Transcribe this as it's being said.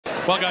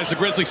Well, guys, the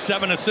Grizzlies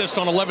 7 assists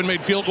on 11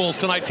 made field goals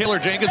tonight. Taylor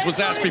Jenkins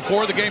was asked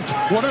before the game,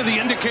 what are the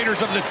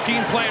indicators of this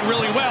team playing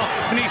really well?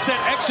 And he said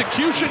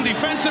execution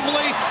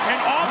defensively and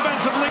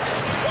offensively.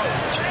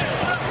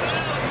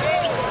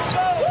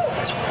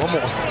 One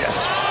more. Yes.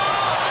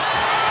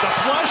 The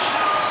flush.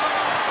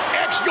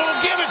 X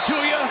gonna give it to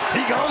you.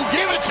 He gonna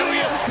give it to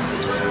you.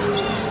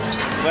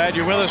 Glad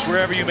you're with us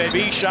wherever you may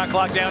be. Shot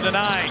clock down to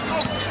 9.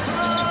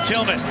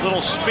 Tillman,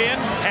 little spin.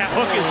 Half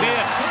hook is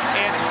in.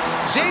 And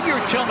Xavier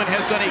Tillman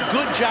has done a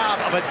good job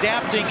of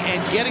adapting and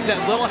getting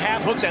that little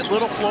half hook, that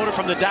little floater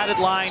from the dotted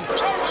line.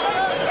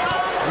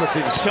 Let's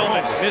see.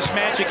 Tillman,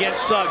 mismatch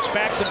against Suggs.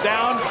 Backs him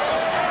down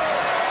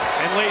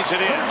and lays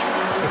it in.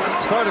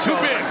 Too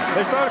big.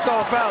 They started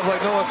calling fouls.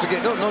 Like, no one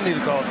forget. No need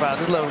to call fouls.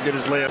 Just let him get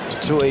his layup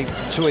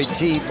to a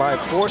tee by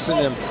forcing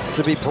them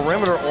to be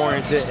perimeter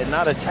oriented and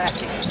not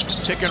attacking.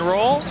 Pick and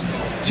roll.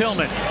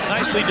 Tillman,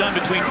 nicely done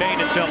between Bain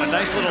and Tillman.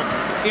 Nice little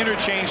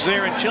interchange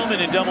there, and Tillman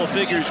in double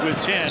figures with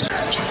 10.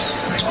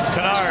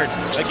 Kennard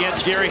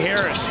against Gary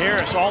Harris.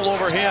 Harris all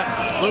over him.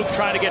 Luke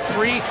trying to get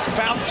free.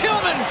 Found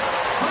Tillman.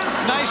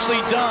 Nicely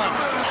done.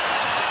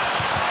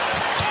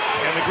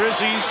 And the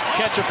Grizzlies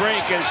catch a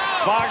break as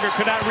Wagner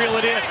could not reel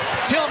it in.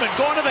 Tillman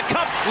going to the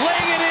cup,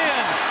 laying it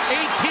in.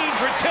 18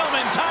 for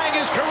Tillman, tying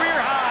his career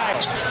high.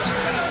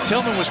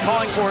 Tillman was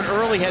calling for it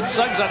early, had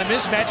Suggs on a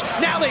mismatch.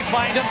 Now they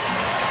find him.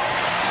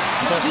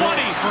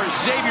 20 for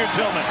Xavier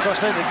Tillman. Of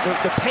course,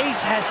 the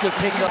pace has to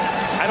pick up.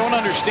 I don't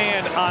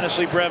understand,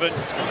 honestly, Brevin.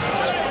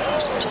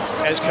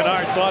 As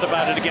Kennard thought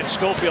about it against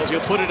Schofield,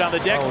 he'll put it on the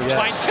deck. Oh, yes.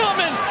 By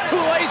Tillman, who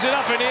lays it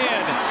up and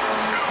in.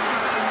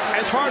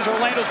 As far as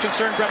Orlando's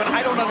concerned, Brevin,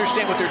 I don't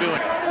understand what they're doing.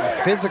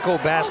 A physical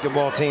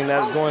basketball team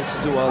that is going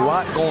to do a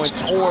lot going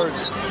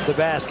towards the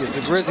basket.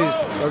 The Grizzlies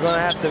are going to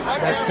have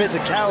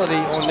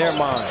physicality on their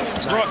mind.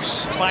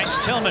 Brooks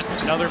finds Tillman,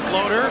 another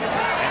floater,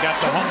 and got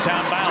the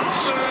hometown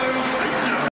bounce.